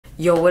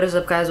Yo, what is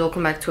up guys?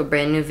 Welcome back to a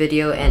brand new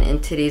video, and in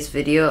today's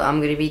video I'm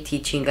going to be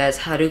teaching you guys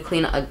how to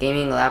clean a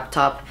gaming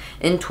laptop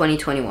in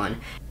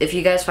 2021. If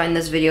you guys find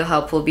this video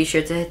helpful, be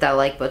sure to hit that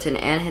like button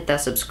and hit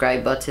that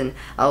subscribe button.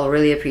 I'll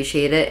really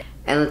appreciate it,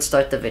 and let's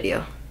start the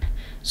video.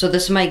 So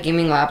this is my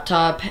gaming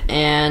laptop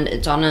and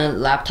it's on a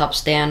laptop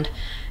stand,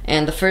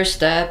 and the first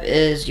step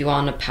is you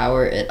want to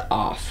power it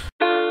off.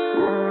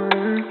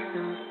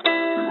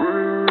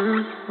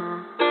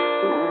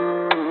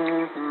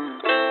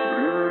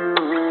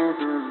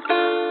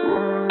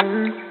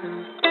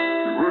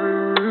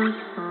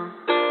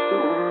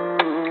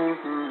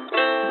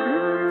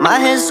 My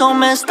head's so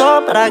messed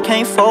up, but I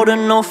can't fold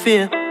in no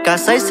fear. Got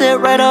sight set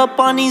right up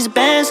on these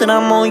bands, and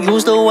I'm gonna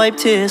use to wipe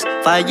tears.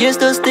 5 years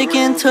still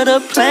sticking to the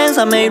plans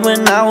I made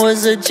when I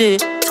was a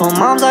jit. Told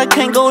moms I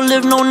can't go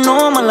live no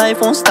normal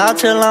life, won't stop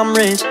till I'm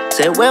rich.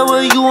 Said where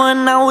were you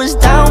when I was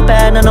down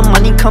bad, and the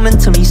money coming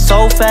to me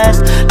so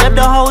fast. Left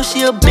the hoe,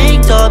 she a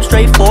big dub,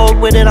 straightforward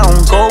with it, I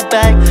don't go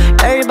back.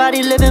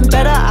 Everybody living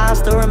better, I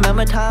still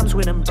remember times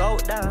when it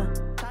broke down.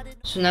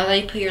 So now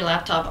that you put your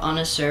laptop on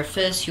a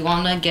surface, you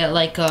want to get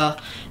like a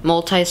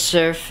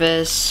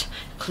multi-surface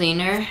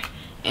cleaner,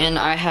 and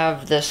I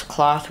have this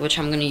cloth which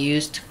I'm going to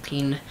use to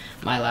clean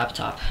my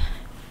laptop.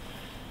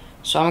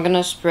 So I'm going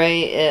to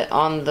spray it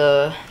on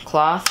the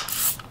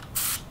cloth,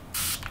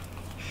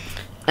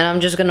 and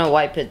I'm just going to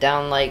wipe it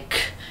down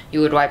like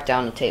you would wipe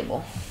down a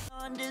table.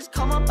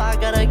 Come up, I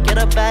gotta get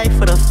a bag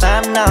for the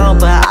fam now,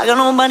 but I got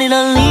nobody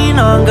to lean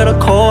on. Got a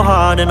cold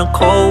heart in a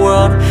cold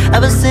world.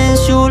 Ever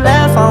since you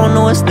left, I don't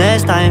know what's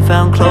next, I ain't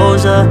found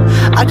closure.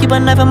 I keep a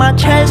knife in my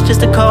chest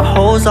just to cut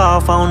holes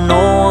off, I don't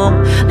know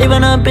them.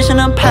 Leaving a bitch in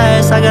the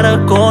past, I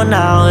gotta go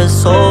now,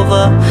 it's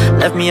over.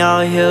 Left me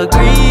out here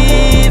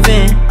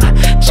grieving.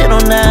 Shit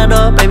don't add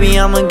up, baby,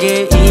 I'ma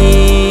get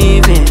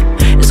even.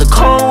 It's a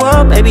cold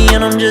world, baby,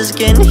 and I'm just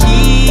getting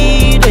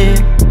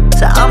heated.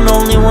 So I'm the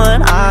only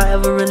one I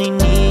ever really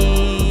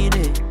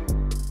needed.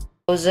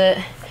 Close it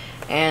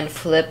and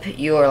flip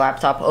your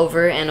laptop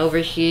over, and over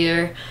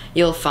here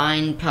you'll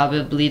find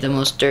probably the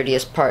most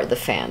dirtiest part, the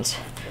fans.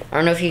 I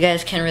don't know if you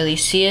guys can really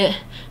see it,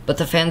 but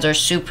the fans are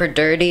super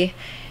dirty,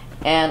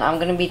 and I'm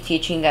gonna be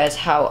teaching you guys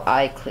how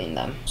I clean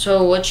them.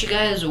 So what you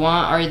guys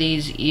want are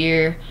these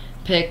ear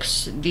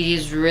picks.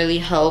 These really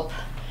help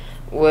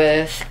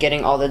with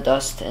getting all the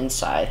dust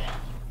inside.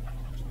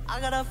 I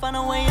gotta find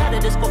a way out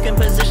of this fucking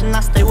position. I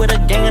stay with a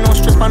gang and don't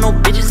stress by no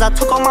bitches. I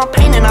took all my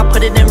pain and I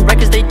put it in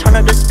records. They turn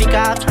up the speaker,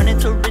 I turn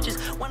it to riches.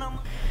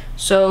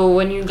 So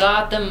when you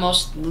got them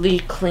mostly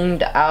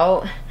cleaned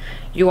out,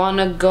 you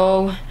wanna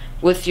go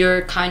with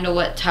your kinda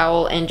wet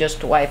towel and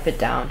just wipe it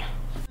down.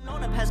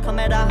 Come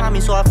at behind me,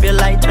 so I feel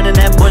like turning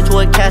that boy to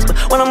a Casper.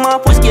 When I'm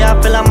off whiskey, I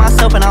feel like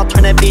myself, and I'll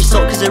turn that bitch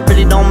so, cause it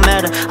really don't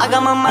matter. I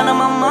got my mind on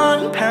my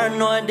money,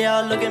 paranoid, they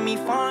all look at me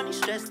funny,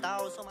 stressed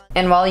out.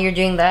 And while you're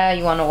doing that,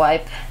 you wanna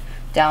wipe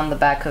down the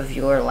back of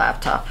your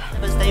laptop.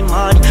 Stay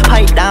money,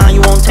 pipe down,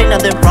 you won't take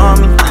nothing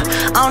from me.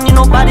 I don't need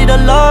nobody to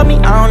love me,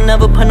 I don't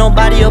never put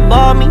nobody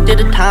above me. Did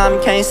the time,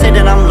 you can't say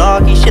that I'm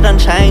lucky. Shit done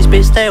changed,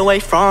 bitch, stay away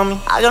from me.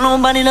 I got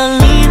nobody to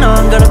lean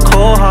on, got a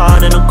cold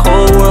heart in a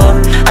cold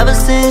world. Ever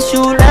since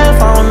you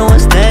left, I don't know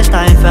what's next,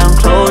 I ain't found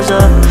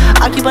closure.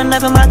 I keep a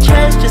knife in my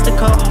chest just to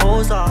cut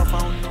holes off.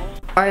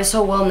 Alright,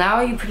 so well, now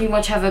you pretty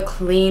much have a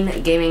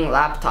clean gaming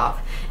laptop.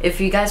 If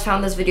you guys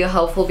found this video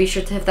helpful, be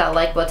sure to hit that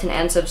like button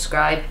and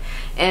subscribe.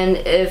 And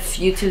if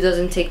YouTube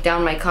doesn't take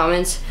down my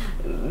comments,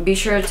 be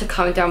sure to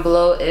comment down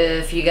below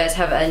if you guys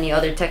have any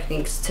other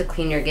techniques to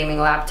clean your gaming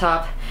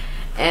laptop.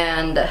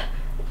 And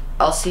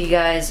I'll see you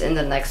guys in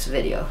the next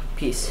video.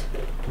 Peace.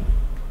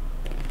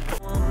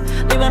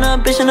 Leaving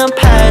a bitch in the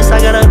past, I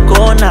gotta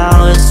go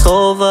now, it's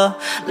over.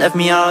 Left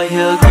me out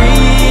here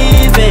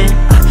grieving.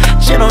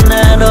 Shit don't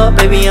add up,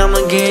 baby,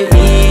 I'ma get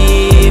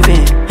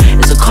even.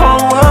 It's a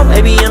cold world,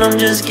 baby, and I'm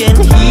just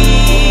getting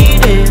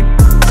heated.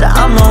 So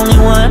I'm the only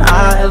one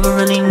I ever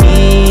really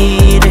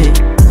needed.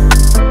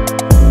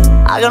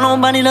 I got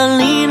nobody to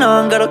lean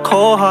on, got a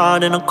cold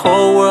heart in a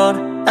cold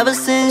world. Ever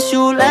since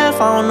you left,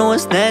 I don't know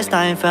what's next,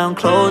 I ain't found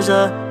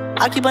closure.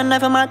 I keep a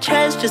knife in my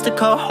chest just to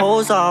cut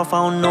holes off,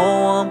 I don't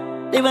know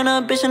them. Leaving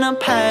a bitch in the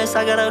past,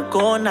 I gotta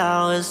go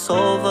now, it's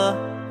over.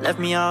 Left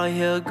me out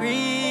here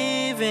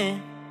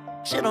grieving.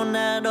 Shit don't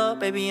add up,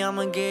 baby,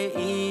 I'ma get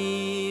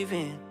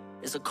even.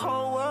 It's a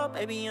cold world,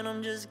 baby, and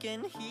I'm just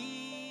getting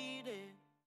heat.